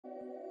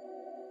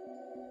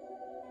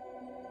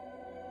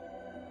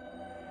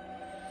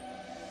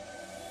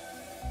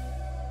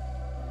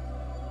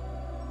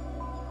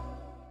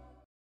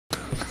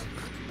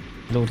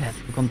Hallo und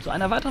herzlich willkommen zu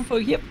einer weiteren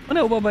Folge hier von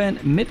der Oberbayern.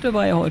 Mit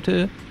dabei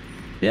heute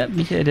der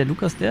Michael, der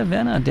Lukas, der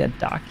Werner, der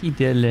Daki,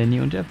 der Lenny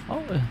und der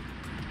Paul.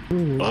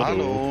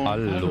 Hallo.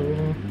 Hallo.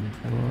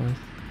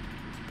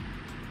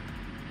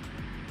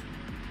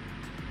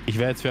 Ich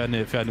wäre jetzt für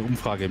eine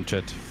Umfrage im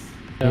Chat.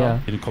 Ja.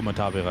 In den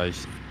Kommentarbereich.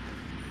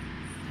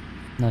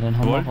 Na dann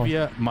haben Wollen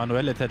wir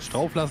manuell Attach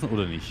drauflassen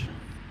oder nicht?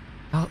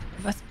 Ach,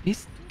 was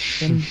bist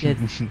du denn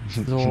jetzt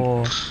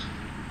so?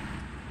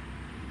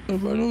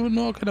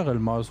 Na, generell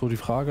mal so die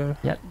Frage.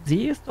 Ja,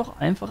 sehe es doch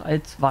einfach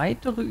als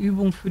weitere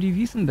Übung für die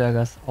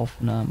Wiesenbergers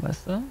Aufnahmen,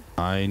 weißt du?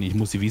 Nein, ich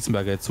muss die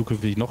Wiesenberger jetzt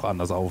zukünftig noch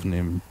anders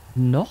aufnehmen.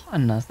 Noch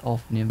anders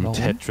aufnehmen, warum?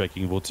 Mit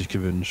Head-Tracking wurde sich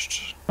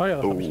gewünscht. Ah ja,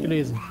 habe ich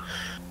gelesen.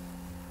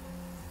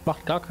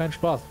 Macht gar keinen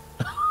Spaß.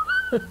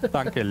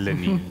 Danke,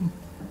 Lenny.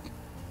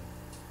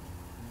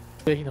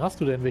 Welchen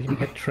hast du denn? Welchen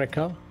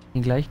Head-Tracker?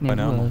 Den gleichen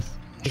Keine Ahnung. Hinweis.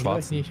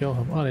 Schwarz. Den ich auch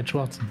habe. Ah, den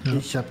schwarzen. Ja.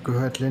 Ich habe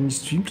gehört, Lenny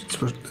streamt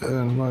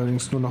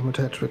allerdings nur noch mit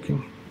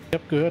Head-Tracking. Ich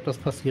habe gehört, das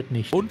passiert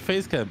nicht. Und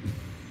Facecam.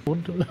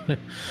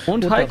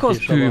 Und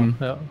High-Kostüm.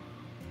 Ja.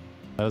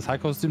 Das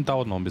High-Kostüm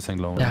dauert noch ein bisschen,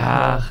 glaube ich.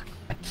 Ach,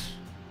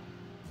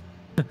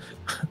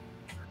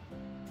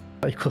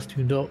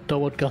 Kostüm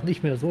dauert gar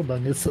nicht mehr so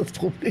lange, ist das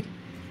Problem.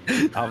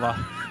 Aber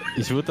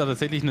ich würde da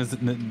tatsächlich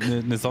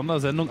eine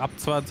Sondersendung ab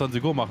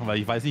 22 Uhr machen, weil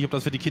ich weiß nicht, ob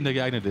das für die Kinder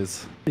geeignet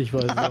ist. Ich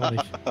weiß es auch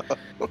nicht.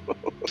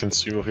 Den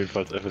Stream auf jeden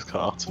Fall als FSK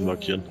 18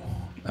 markieren.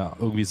 Ja,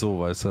 irgendwie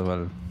so, weißt du,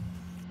 weil...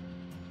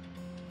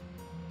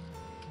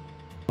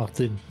 Macht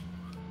Sinn.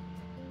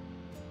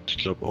 Ich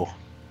glaube auch.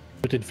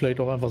 Ich würde den vielleicht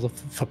auch einfach so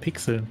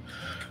verpixeln.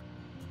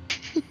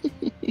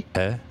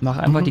 Hä? mach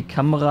einfach die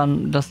Kamera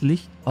und das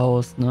Licht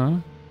aus,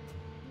 ne?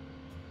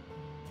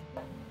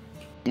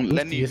 Und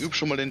Lenny, Jetzt- üb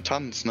schon mal den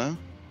Tanz, ne?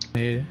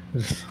 Nee,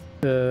 das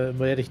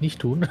werde ich nicht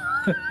tun.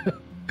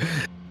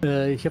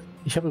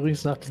 Ich hab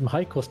übrigens nach diesem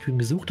High-Kostüm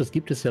gesucht, das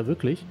gibt es ja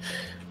wirklich.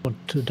 Und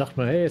dachte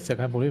mir, hey, ist ja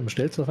kein Problem,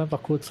 bestellst du das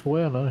einfach kurz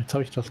vorher. Ne? Jetzt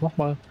habe ich das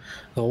nochmal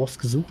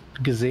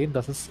rausgesucht, gesehen,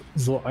 das ist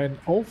so ein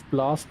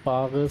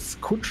aufblasbares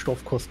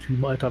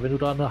Kunststoffkostüm, Alter. Wenn du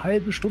da eine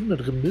halbe Stunde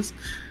drin bist,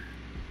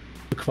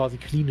 bist du quasi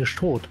klinisch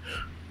tot.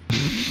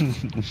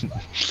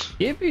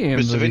 Gib ihm,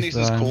 Bist du würd ich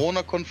wenigstens sagen.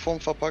 Corona-konform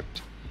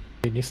verpackt?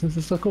 Wenigstens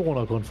ist das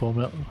Corona-konform,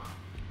 ja.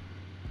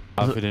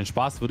 Aber für den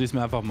Spaß würde ich es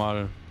mir einfach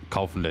mal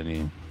kaufen,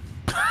 Lenny.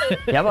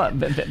 Ja, aber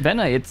wenn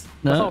er jetzt,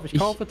 ne? Pass auf, ich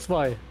kaufe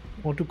 2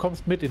 und du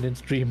kommst mit in den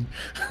Stream.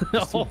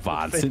 Bist du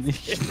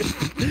wahnsinnig?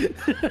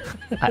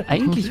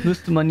 Eigentlich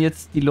müsste man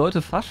jetzt die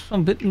Leute fast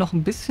schon bitten, noch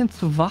ein bisschen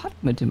zu warten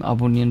mit dem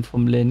Abonnieren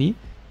vom Lenny.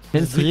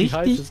 Wenn es richtig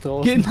heiß richtig, ist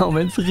draußen. genau,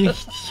 wenn es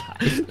richtig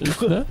heiß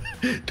ist, ne?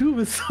 Du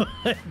bist so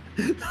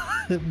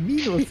ein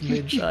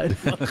Minusmensch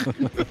einfach.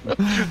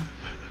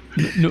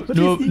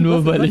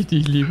 Nur weil ich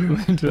dich liebe,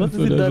 mein Was Schatz, ist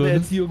in oder deiner so.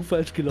 Erziehung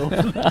falsch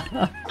gelaufen?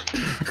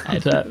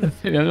 Alter,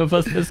 wir haben ja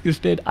fast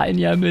festgestellt, ein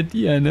Jahr mit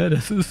dir,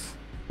 ne?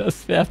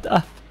 Das färbt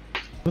ab. Du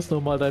musst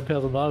noch mal deinen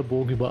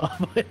Personalbogen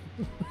überarbeiten.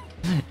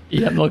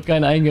 Ich habe noch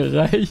keinen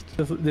eingereicht.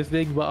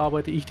 Deswegen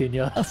überarbeite ich den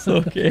ja. Achso,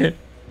 okay.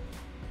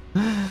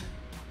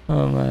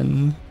 Oh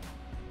Mann.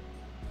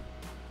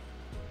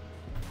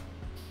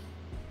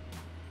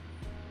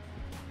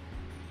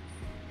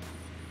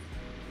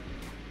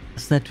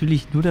 Das ist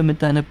natürlich nur,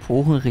 damit deine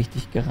Poren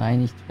richtig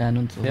gereinigt werden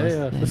und sowas. Ja,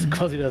 ja, das ist denn.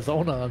 quasi der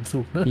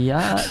Saunaanzug, ne?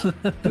 Ja,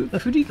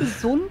 für die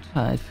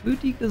Gesundheit,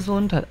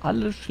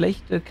 Alles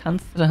Schlechte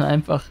kannst du dann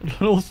einfach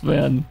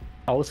loswerden.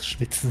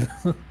 Ausschwitzen.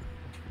 Du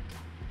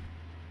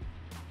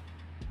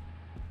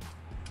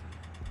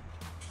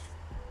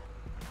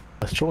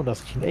weißt schon,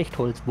 dass ich einen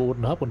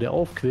Echtholzboden habe und der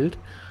aufquillt.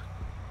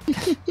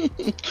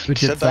 Ich würde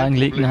Ist ja jetzt dein sagen,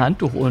 leg ein Problem.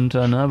 Handtuch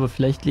unter, ne? Aber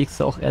vielleicht legst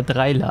du auch eher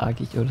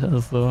dreilagig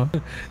oder so.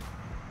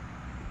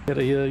 Ich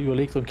hätte hier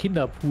überlegt, so einen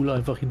Kinderpool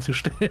einfach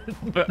hinzustellen.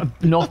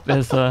 Noch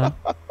besser.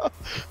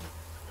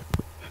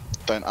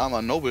 Dein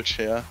armer Noble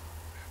Chair.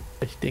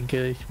 Ich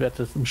denke, ich werde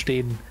das im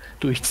Stehen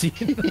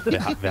durchziehen.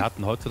 Wer hat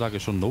denn heutzutage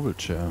schon Noble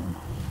Chair?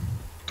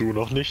 Du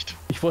noch nicht?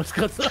 Ich wollte es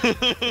gerade sagen.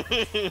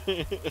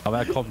 Aber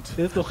er kommt.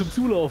 Der ist noch im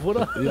Zulauf,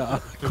 oder?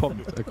 Ja, er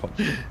kommt.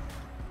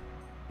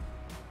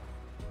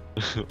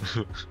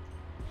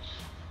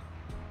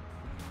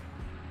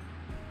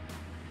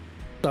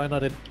 Deiner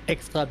denn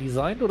extra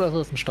designt oder ist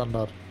das ein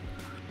Standard?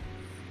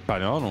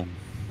 Keine Ahnung.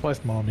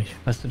 Weiß man auch nicht.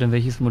 Weißt du denn,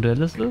 welches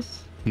Modell es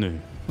ist? Nö.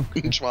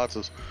 Ein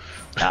schwarzes.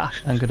 Ja,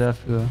 danke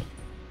dafür.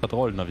 Hat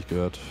Rollen, habe ich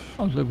gehört.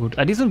 Oh, sehr gut.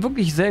 Ah, die sind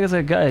wirklich sehr,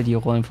 sehr geil, die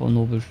Rollen von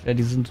Nobisch. Ja,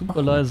 die sind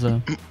super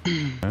leise.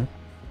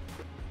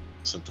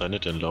 Sind deine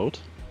denn laut?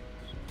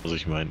 Also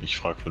ich meine, ich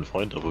frage für einen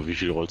Freund, aber wie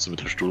viel rollst du mit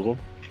dem Stuhl rum?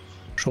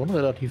 Schon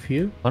relativ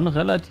viel. Schon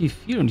relativ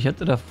viel. Und ich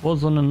hatte davor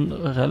so einen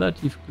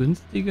relativ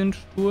günstigen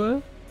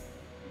Stuhl.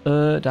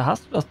 Da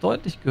hast du das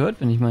deutlich gehört,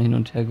 wenn ich mal hin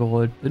und her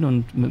gerollt bin.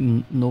 Und mit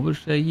dem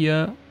Nobisch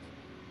hier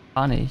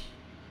gar nicht.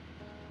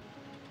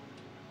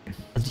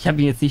 Also ich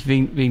habe ihn jetzt nicht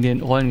wegen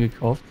den Rollen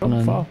gekauft,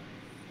 sondern Fahr.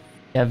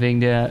 eher wegen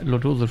der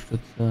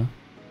Lotose-Stütze.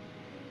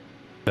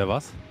 Wer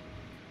was?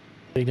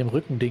 Wegen dem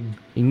Rückending.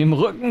 Wegen dem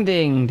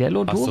Rückending, der Hast du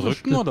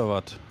Lotose-Stütze. Rücken oder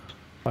was?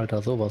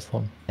 Alter, sowas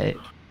von. Hey,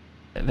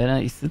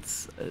 Ich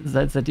sitze,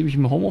 seitdem ich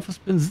im Homeoffice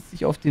bin, sitze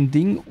ich auf dem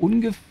Ding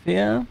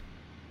ungefähr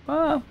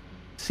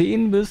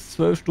 10 bis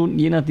 12 Stunden,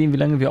 je nachdem, wie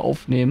lange wir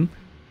aufnehmen,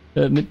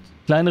 mit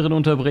kleineren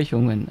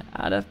Unterbrechungen.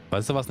 Ja,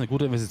 Weißt du, was eine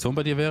gute Investition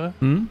bei dir wäre?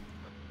 Hm?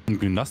 Ein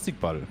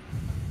Gymnastikball.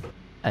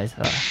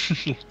 Alter.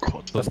 Oh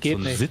Gott. Das so geht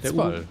ein nicht.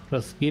 Sitzball.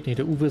 Das geht nicht.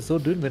 Der Uwe ist so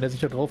dünn, wenn er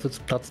sich da drauf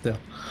sitzt, platzt der.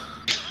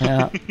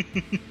 Ja.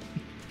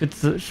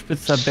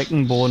 Spitzer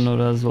Beckenboden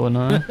oder so,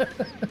 ne?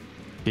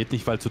 Geht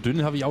nicht, weil zu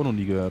dünn habe ich auch noch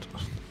nie gehört.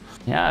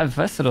 Ja,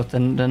 weißt du doch,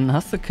 dann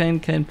hast du kein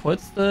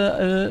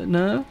Polster,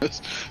 ne?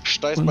 Das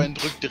Steißbein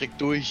drückt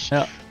direkt durch.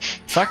 Ja.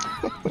 Zack,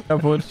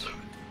 kaputt.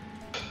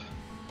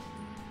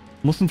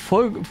 Muss ein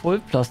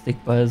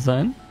Vollplastikball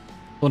sein.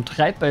 So ein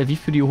Treibball wie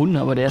für die Hunde,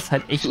 aber der ist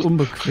halt echt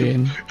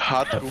unbequem.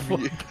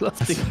 Hartgummi.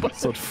 Plastikball.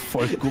 So ein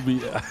Vollgummi.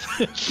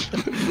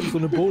 So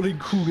eine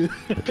Bowlingkugel.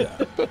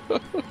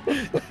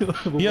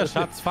 Hier,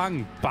 Schatz,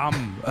 fang.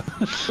 Bam.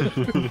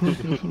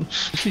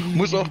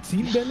 Muss auch-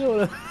 Medizinbälle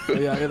oder?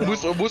 Ja, genau.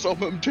 Muss auch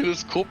mit dem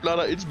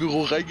Teleskoplader ins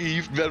Büro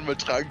reingehievt werden, weil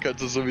tragen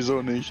kannst du es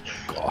sowieso nicht.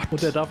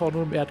 Und der darf auch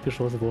nur im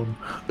Erdgeschoss wohnen.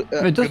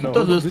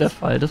 Das ist der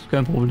Fall, das ist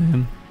kein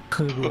Problem.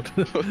 Gut.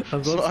 So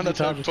Ansonsten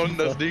 1,5 Tonnen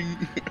das Ding.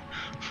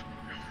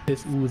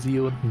 SU, sie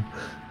unten.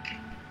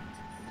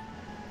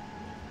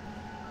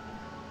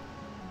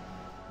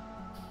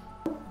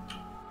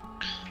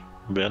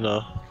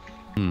 Werner,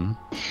 Hm.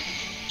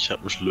 ich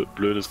habe ein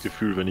blödes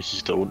Gefühl, wenn ich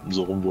dich da unten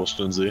so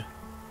rumwursteln sehe.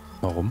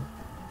 Warum?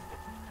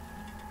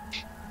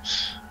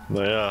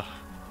 Naja,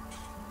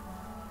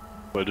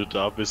 weil du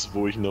da bist,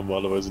 wo ich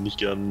normalerweise nicht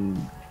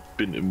gern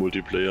bin im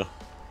Multiplayer.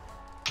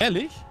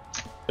 Ehrlich?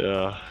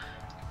 Ja,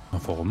 Na,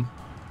 warum?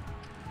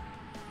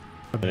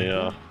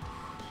 naja.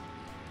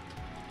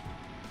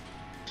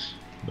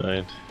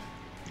 Nein,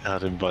 er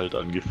hat im Wald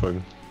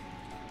angefangen.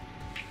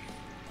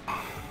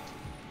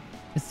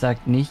 Es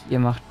sagt nicht, ihr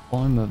macht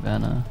Bäume,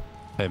 Werner.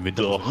 Hey, im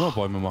Winter Doch. muss man immer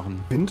Bäume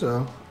machen.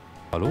 Winter.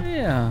 Hallo?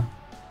 Ja.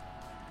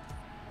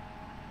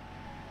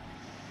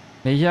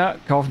 Micha,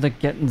 kauf eine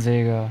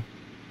Kettensäge.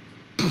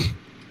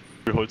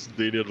 Wir holzen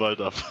den Wald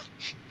ab.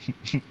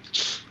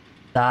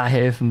 Da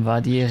helfen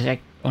wir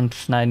direkt und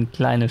schneiden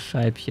kleine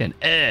Scheibchen.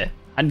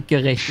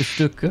 Handgerechte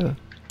Stücke.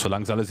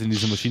 Solange es alles in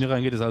diese Maschine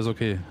reingeht, ist alles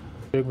okay.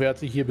 Irgendwer hat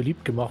sich hier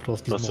beliebt gemacht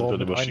aus diesem Was denn für Raum.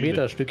 eine Mit 1 Maschine?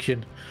 Meter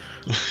Stückchen.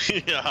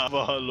 Ja,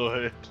 aber hallo,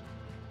 hey.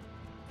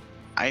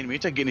 1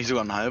 Meter geht nicht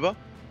sogar ein halber?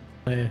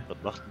 Nee. Was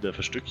macht denn der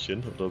für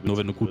Stückchen? Oder Nur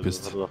wenn du gut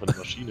bist. Hat er da eine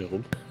Maschine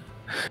rum?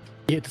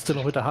 Hier hättest du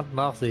noch mit der Hand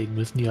nachsägen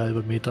müssen, die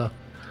halbe Meter.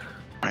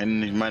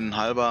 Ich meine, ein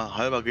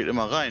halber geht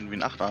immer rein, wie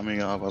ein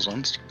achtarmiger, aber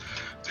sonst.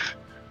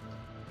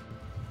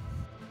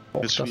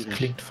 Auch Ist das schwierig.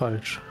 klingt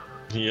falsch.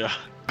 Ja,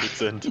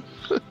 dezent.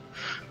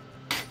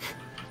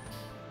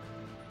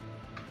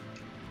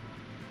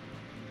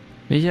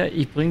 Micha,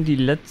 ich bring die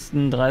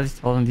letzten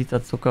 30.000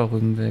 Liter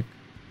Zuckerrüben weg.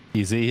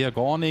 Ich sehe hier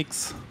gar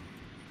nichts.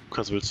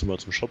 Lukas, willst du mal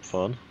zum Shop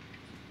fahren?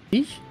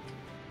 Ich?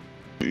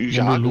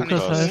 Ja, du kann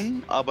Lukas ich heißt?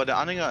 tun, aber der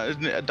Anhänger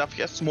darf ich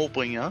erst zum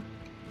Hochbringen, ja?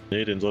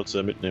 Nee, den sollst du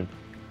ja mitnehmen.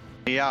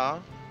 Ja,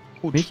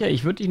 gut. Micha,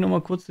 ich würde dich noch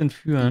mal kurz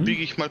entführen.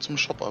 Biege ich mal zum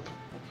Shop ab.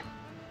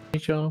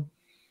 Ich ja.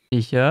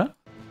 Micha?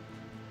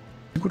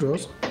 Sieht gut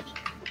aus.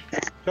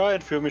 Ja,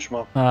 entführ mich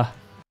mal. Ah,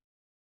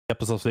 Ich habe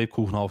das aufs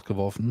Lebkuchen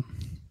aufgeworfen.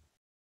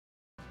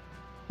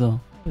 so.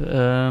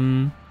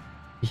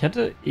 Ich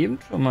hatte eben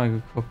schon mal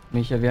geguckt,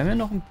 Micha. Wir haben ja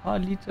noch ein paar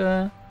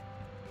Liter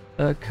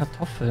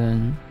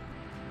Kartoffeln.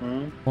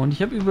 Hm. Und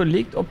ich habe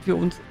überlegt, ob wir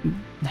uns,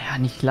 naja,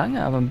 nicht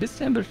lange, aber ein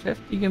bisschen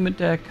beschäftigen mit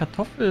der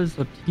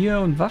Kartoffelsortier-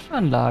 und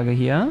Waschanlage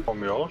hier. Von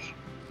mir aus.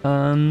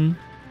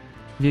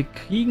 Wir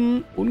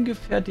kriegen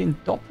ungefähr den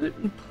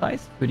doppelten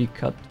Preis für die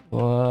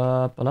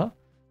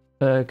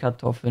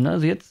Kartoffeln.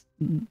 Also jetzt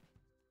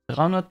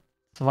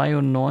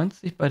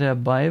 392 bei der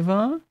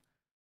BayWa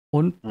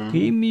und Mhm.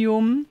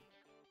 Premium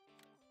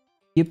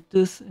gibt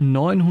es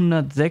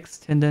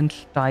 906, Tendenz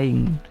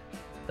steigend.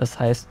 Das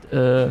heißt,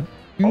 über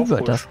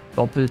gut. das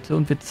Doppelte,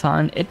 und wir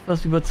zahlen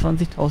etwas über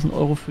 20.000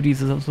 Euro für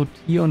diese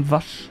Sortier- und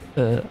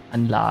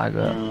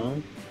Waschanlage.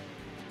 Mhm.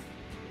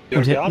 Ja,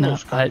 Und hätten gerne,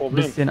 ist kein halt ein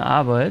Problem. bisschen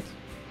Arbeit.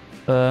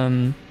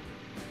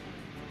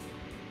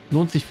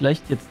 Lohnt sich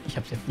vielleicht jetzt, ich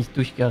habe es jetzt nicht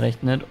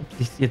durchgerechnet, ob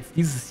sich jetzt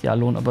dieses Jahr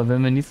lohnt, aber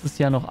wenn wir nächstes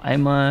Jahr noch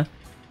einmal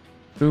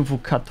irgendwo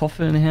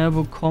Kartoffeln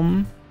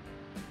herbekommen,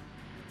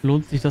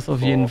 lohnt sich das auf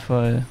Ja. jeden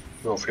Fall.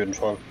 Ja, auf jeden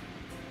Fall.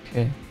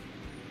 Okay.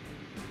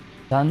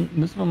 Dann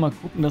müssen wir mal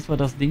gucken, dass wir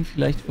das Ding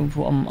vielleicht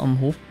irgendwo am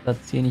Hof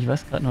platzieren. Ich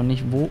weiß gerade noch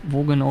nicht,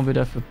 wo genau wir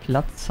dafür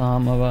Platz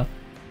haben, aber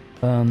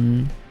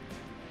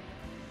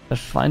das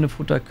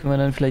Schweinefutter können wir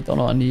dann vielleicht auch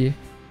noch an die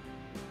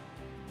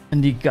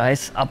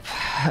Geiß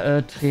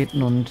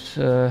abtreten und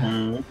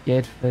Mhm.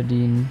 Geld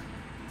verdienen.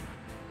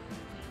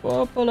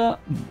 Hoppala.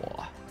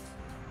 Boah.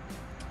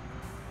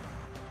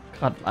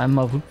 Gerade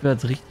einmal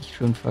rückwärts richtig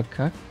schön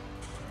verkackt.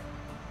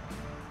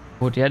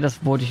 Gut, ja,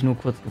 das wollte ich nur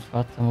kurz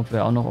gefragt haben, ob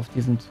wir auch noch auf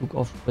diesen Zug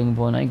aufspringen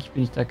wollen. Eigentlich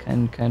bin ich da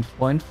kein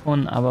Freund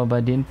von, aber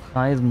bei den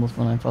Preisen muss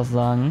man einfach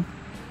sagen,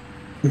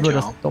 über Ja.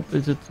 das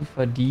Doppelte zu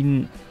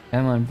verdienen,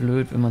 wäre man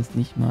blöd, wenn man es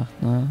nicht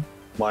macht, ne?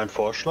 Mein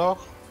Vorschlag,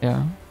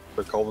 Ja.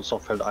 wir kaufen uns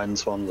noch Feld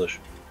 21.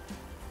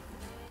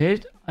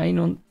 Feld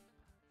 1.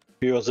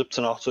 Hier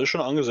 17, 18 ist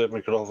schon angesät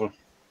mit Kartoffeln.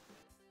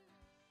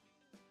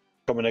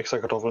 Kann man extra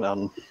Kartoffeln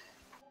ernten.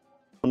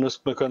 Und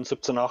wir können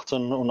 17,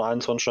 18 und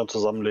 21 dann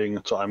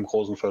zusammenlegen zu einem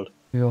großen Feld.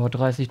 Ja,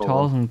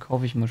 30.000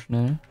 kaufe ich mal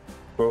schnell.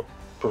 Ja,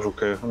 das ist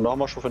okay. Und da haben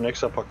wir schon für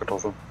nächstes Jahr ein paar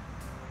Kartoffeln.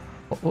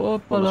 Und das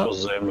Hoppala. wir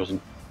sehen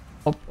müssen.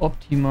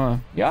 Optimal.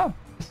 Ja,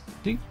 das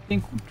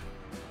klingt gut.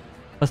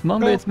 Was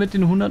machen wir Ja. jetzt mit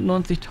den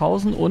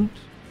 190.000 und,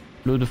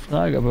 blöde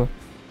Frage, aber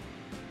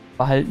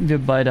behalten wir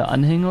beide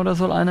Anhänger oder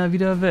soll einer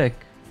wieder weg?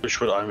 Ich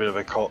würde einen wieder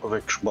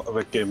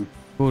weggeben.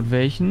 Gut,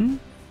 welchen?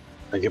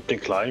 Dann gibt den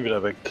kleinen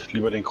wieder weg.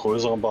 Lieber den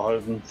größeren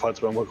behalten,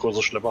 falls wir irgendwo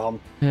größere Schlepper haben.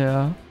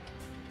 Ja.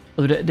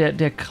 Also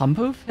der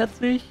Krampe fährt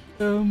sich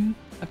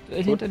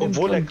aktuell hinter dem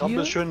Obwohl der John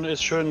Krampe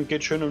Deere.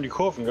 geht schön um die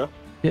Kurven,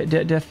 gell?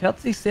 Der fährt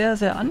sich sehr,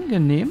 sehr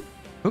angenehm.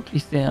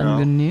 Wirklich sehr Ja.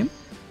 angenehm.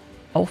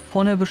 Auch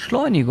von der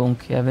Beschleunigung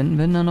her,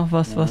 wenn da noch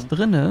was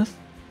drin ist.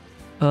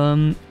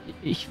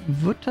 Ich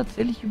würde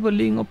tatsächlich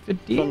überlegen, ob wir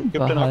den Dann gib den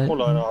behalten.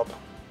 Akkuliner ab.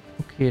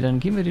 Okay, dann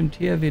gehen wir dem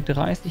THW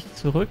 30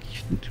 zurück.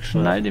 Ich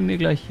schneide mir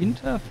gleich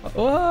hinter.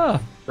 Oh!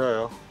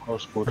 Ja,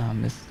 alles gut. Ah,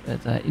 Mist,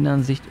 da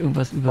erinnern sich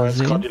irgendwas War jetzt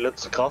gerade übersehen. die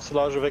letzte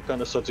Grassilage weg,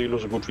 dann ist das Silo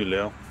so gut wie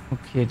leer.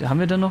 Okay, da haben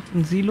wir dann noch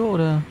ein Silo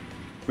oder?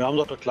 Wir haben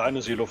doch das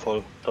kleine Silo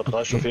voll. Das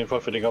reicht Okay. auf jeden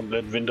Fall für den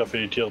kompletten Winter für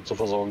die Tiere zu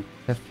versorgen.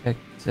 Perfekt,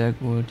 sehr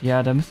gut.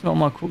 Ja, da müssen wir auch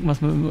mal gucken,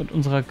 was wir mit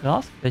unserer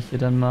Grasfläche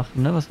dann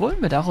machen. Ne? Was wollen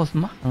wir daraus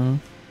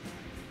machen?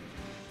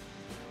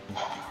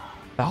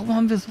 Warum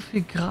haben wir so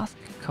viel Gras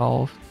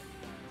gekauft?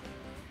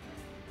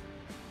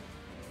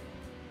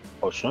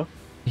 Was, ne?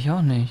 Ich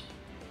auch nicht.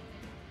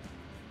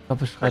 Ich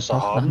glaube, es schreit Besser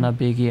doch nach haben. einer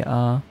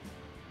BGA.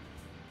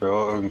 Ja,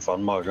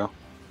 irgendwann mal, gell?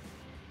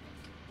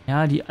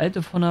 Ja, die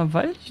alte von der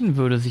Waldchen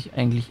würde sich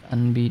eigentlich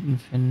anbieten,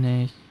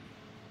 finde ich.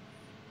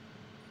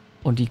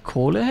 Und die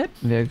Kohle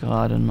hätten wir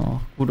gerade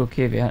noch. Gut,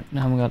 okay, wir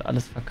haben gerade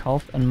alles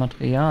verkauft an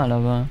Material,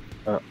 aber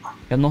Ja.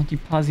 wir haben noch die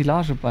paar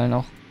Silageballen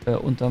auch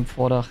unterm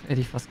Vordach,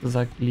 hätte ich fast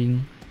gesagt,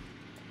 liegen.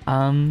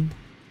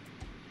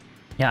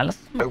 Ja, lass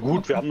uns mal Ja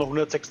gut, wir haben noch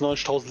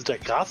 196.000 Liter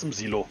Gras im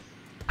Silo.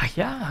 Ach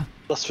ja,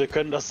 Wir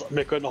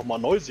können auch mal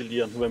neu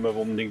silieren, wenn wir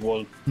unbedingt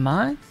wollen.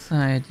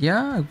 Mahlzeit,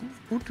 ja,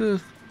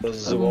 gutes Das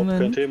ist überhaupt kein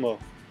Argument. Thema.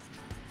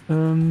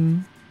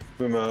 Ähm,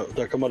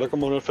 Da kann man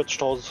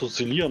 140.000 zu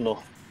silieren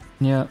noch.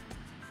 ja,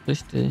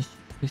 richtig.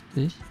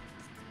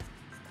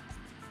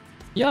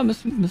 Ja,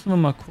 müssen wir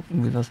mal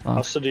gucken, wie das war.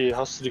 Hast du die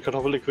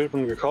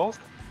Kartoffel-Equipment gekauft?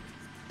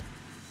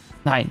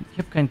 Nein, ich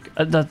habe kein...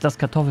 das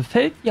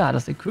Kartoffelfeld, ja,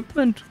 das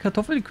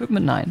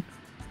Kartoffel-Equipment, nein.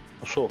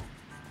 Ach so.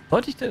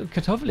 Sollte ich das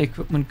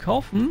Kartoffel-Equipment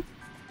kaufen?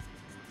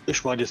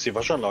 Ich meine jetzt die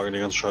Waschanlage,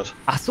 den ganzen Scheiß.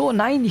 Ach so,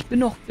 nein, ich bin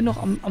noch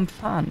am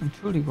Fahren,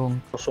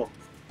 Entschuldigung. Ach so.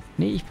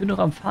 Nee, ich bin noch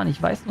am Fahren,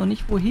 ich weiß noch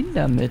nicht, wohin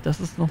damit, das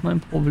ist noch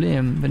mein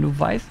Problem. Wenn du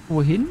weißt,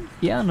 wohin,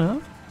 gerne.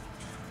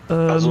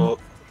 Also,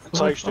 so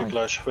zeige ich dir weit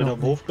gleich. Wenn du noch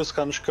am Hof bist,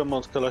 können wir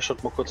uns gleich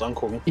das mal kurz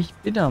angucken. Ich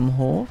bin am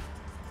Hof.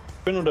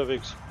 Ich bin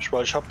unterwegs. Ich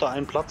habe da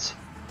einen Platz.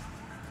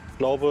 Ich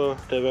glaube,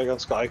 der wäre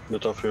ganz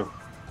geeignet dafür.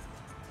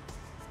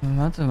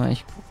 Warte mal,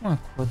 ich guck mal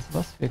kurz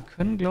was. Wir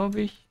können,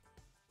 glaube ich,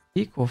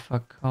 Deko Ich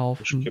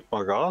verkaufen. gebe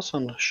mal Gas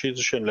und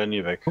schieße ich den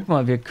Lenny weg. Guck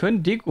mal, wir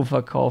können Deko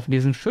verkaufen.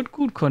 Diesen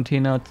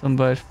Schüttgut-Container zum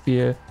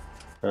Beispiel,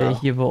 der Ja.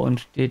 hier bei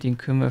uns steht, den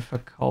können wir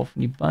verkaufen.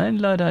 Die Ballen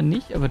leider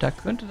nicht, aber da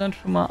könnte dann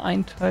schon mal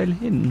ein Teil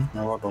hin.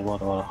 Ja,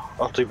 warte.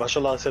 Ach, die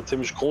Waschanlage ist ja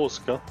ziemlich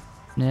groß, gell?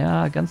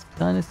 Naja, ganz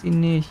klein ist sie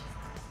nicht.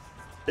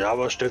 Ja,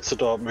 aber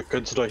wir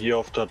können sie da hier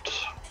auf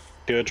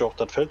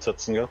das Feld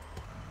setzen, gell?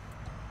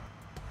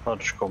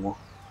 Warte, ich komme.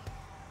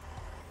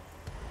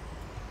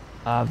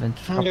 Ah, wenn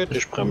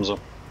Ich bremse.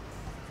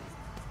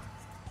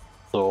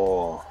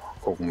 So,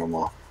 gucken wir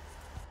mal.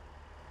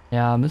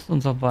 Ja, müssen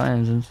uns auch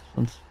beeilen,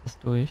 sonst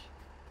fast durch.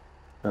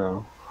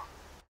 Ja.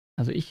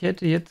 Also ich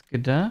hätte jetzt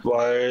gedacht,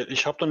 Weil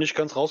ich habe noch nicht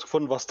ganz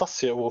rausgefunden,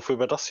 wofür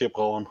wir das hier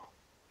brauchen.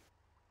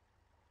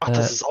 Ach,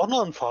 das ist auch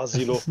noch ein das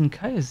Fahrsilo. ist ein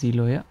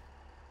Keilsilo, ja.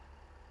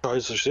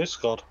 Scheiße, ich sehe es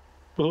gerade.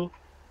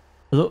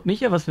 Also,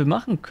 Micha, was wir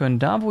machen können,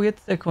 da wo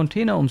jetzt der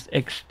Container ums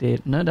Eck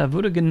steht, ne, da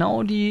würde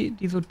genau die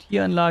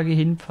Sortieranlage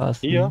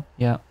hinpassen. Hier?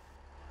 Ja.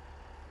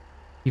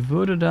 Die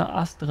würde da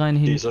astrein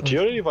Die hinpassen.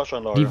 Sortier- oder die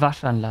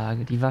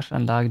Waschanlage? Die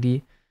Waschanlage,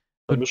 die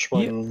Da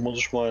muss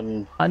ich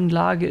meinen.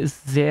 Anlage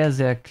ist sehr,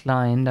 sehr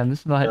klein. Da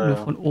müssen wir halt Ja, nur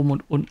ja. von oben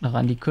und unten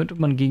ran. Die könnte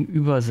man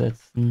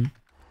gegenübersetzen.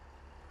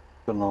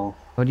 Genau.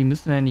 Aber die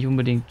müssen wir ja nicht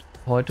unbedingt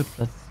heute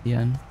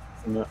platzieren.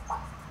 Ja.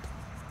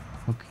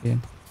 Okay.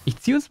 Ich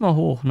ziehe uns mal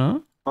hoch,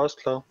 ne? Alles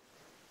klar.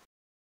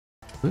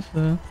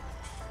 Grüße.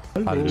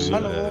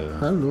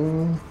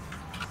 Hallo.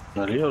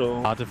 Na,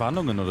 hallo. Harte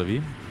Verhandlungen oder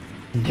wie?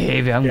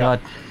 Nee, wir haben Ja.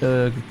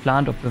 gerade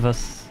geplant, ob wir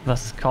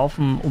was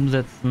kaufen,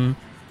 umsetzen,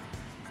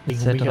 Wegen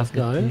Michas etc.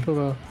 Gehalt,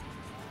 oder?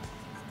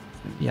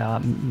 Ja,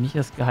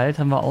 Michas Gehalt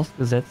haben wir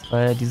ausgesetzt,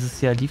 weil dieses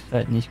Jahr lief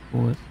halt nicht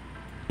gut.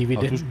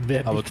 Dividenden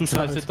werden Aber nicht du schreibst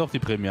gezahlt. jetzt doch die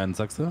Prämie an,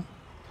 sagst du?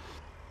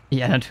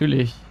 Ja,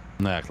 natürlich.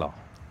 Naja, klar.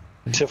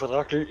 Ist ja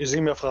vertraglich, ist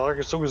ihm ja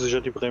vertraglich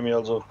zugesichert, die Prämie,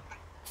 also.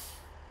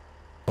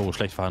 Oh,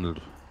 schlecht verhandelt.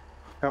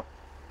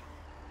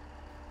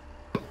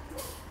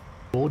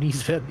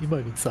 Bonis werden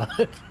immer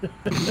gezahlt.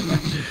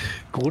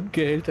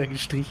 Grundgehälter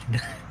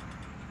gestrichen.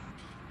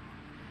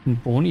 Ein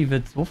Boni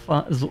wird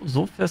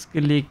so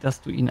festgelegt,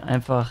 dass du ihn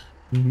einfach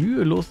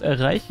mühelos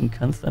erreichen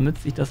kannst, damit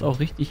sich das auch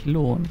richtig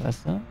lohnt,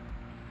 weißt du?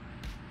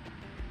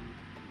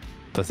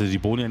 Dass du die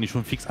Boni eigentlich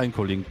schon fix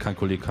kalkulieren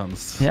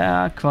kannst.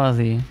 Ja,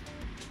 quasi.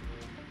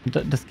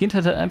 Und das Kind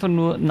hat halt einfach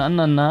nur einen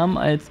anderen Namen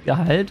als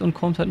Gehalt und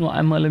kommt halt nur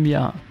einmal im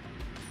Jahr.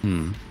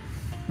 Hm.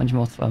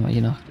 Manchmal auch zweimal,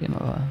 je nachdem,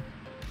 aber...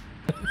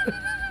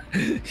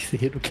 Ich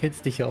sehe, du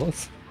kennst dich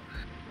aus.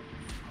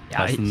 Ja,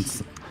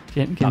 Meistens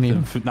kenn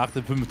nach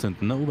dem 15.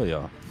 Ne,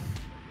 Oberjahr.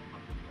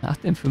 Nach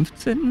dem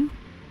 15.?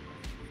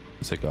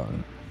 Ist egal.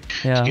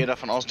 Ja. Ich gehe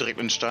davon aus, direkt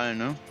in den Stall,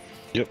 ne?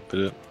 Ja,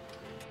 bitte.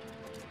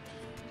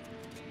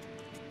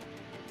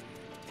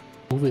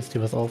 Uwe, ist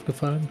dir was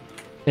aufgefallen?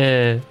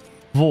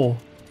 Wo?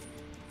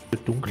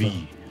 Wird dunkler.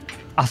 Wie?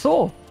 Ach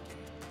so.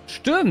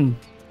 Stimmt.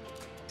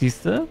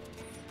 Siehst du?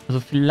 Also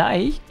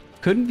vielleicht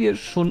können wir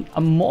schon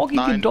am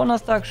morgigen Nein.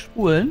 Donnerstag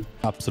spulen.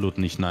 Absolut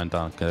nicht, nein,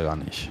 danke, gar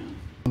nicht.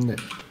 Nee.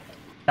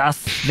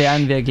 Das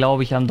werden wir,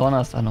 glaube ich, am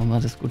Donnerstag nochmal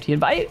diskutieren,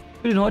 weil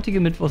für den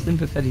heutigen Mittwoch sind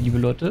wir fertig, liebe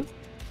Leute.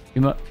 Wie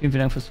immer, vielen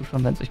Dank fürs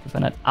Zuschauen, wenn es euch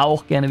gefallen hat.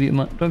 Auch gerne, wie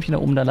immer, Däumchen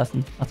nach oben da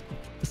lassen. Macht's gut.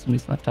 Bis zum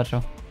nächsten Mal. Ciao,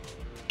 ciao.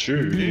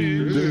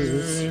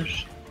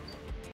 Tschüss.